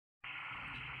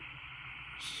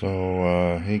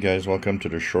So, hey guys, welcome to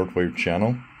the Shortwave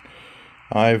channel.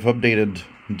 I've updated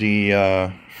the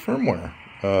firmware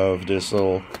of this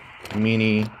little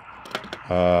mini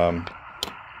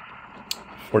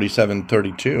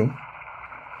 4732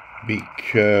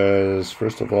 because,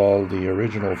 first of all, the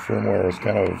original firmware was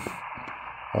kind of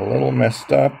a little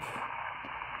messed up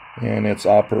in its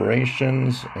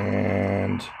operations,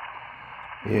 and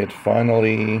it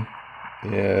finally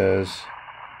is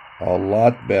a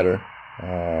lot better.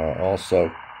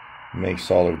 Also makes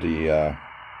all of the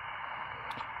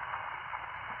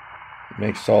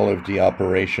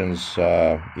operations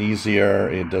easier.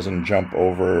 It doesn't jump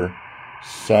over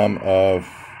some of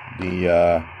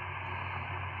the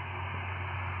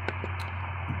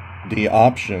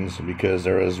options, because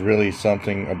there is really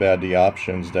something about the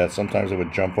options that sometimes it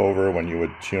would jump over when you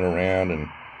would tune around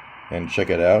and check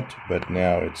it out, but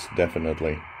now it's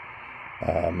definitely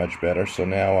much better. So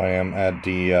now I am at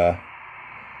the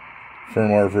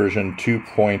firmware version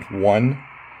 2.1,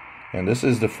 and this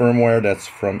is the firmware that's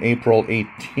from April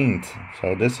 18th,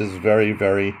 so this is very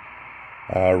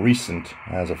recent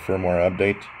as a firmware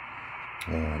update,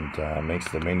 and makes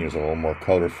the menus a little more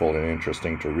colorful and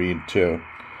interesting to read too.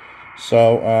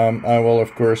 So I will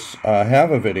of course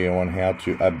have a video on how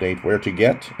to update, where to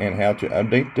get and how to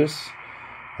update this.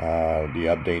 The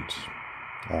update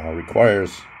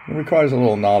requires a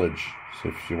little knowledge, so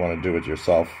if you want to do it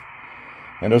yourself.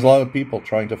 And there's a lot of people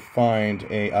trying to find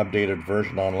a updated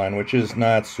version online, which is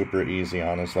not super easy,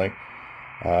 honestly.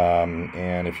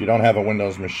 And if you don't have a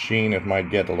Windows machine, it might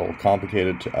get a little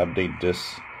complicated to update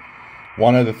this.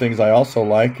 One of the things I also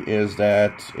like is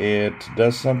that it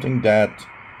does something that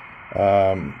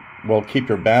will keep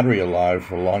your battery alive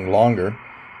for longer.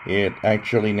 It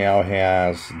actually now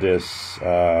has this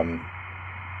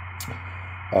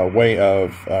a way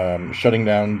of shutting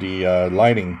down the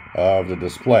lighting of the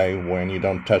display when you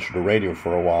don't touch the radio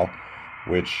for a while,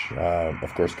 which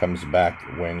of course comes back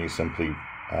when you simply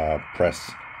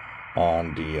press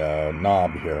on the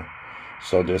knob here.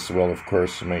 So this will of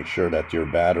course make sure that your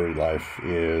battery life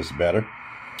is better.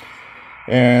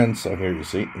 And so here you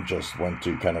see, it just went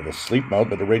to kind of a sleep mode,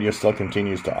 but the radio still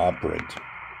continues to operate.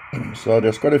 So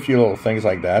there's quite a few little things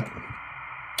like that.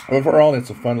 Overall,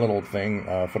 it's a fun little thing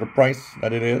for the price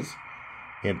that it is.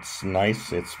 It's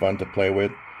nice, it's fun to play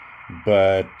with,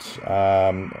 but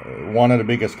one of the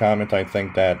biggest comments I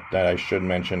think that I should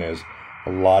mention is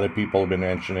a lot of people have been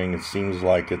mentioning it seems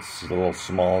like it's a little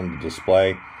small in the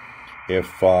display.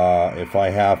 If I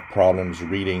have problems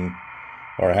reading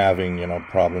or having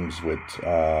problems with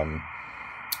my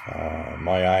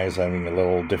eyes, having a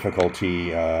little difficulty,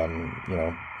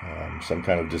 some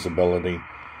kind of disability,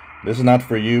 this is not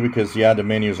for you, because yeah, the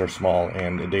menus are small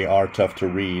and they are tough to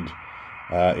read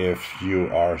if you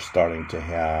are starting to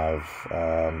have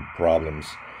problems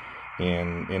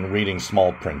in reading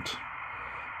small print.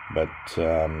 But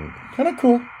kind of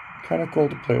cool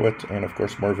to play with, and of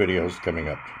course more videos coming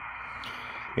up.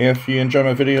 If you enjoy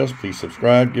my videos, please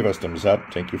subscribe, give us thumbs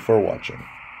up. Thank you for watching.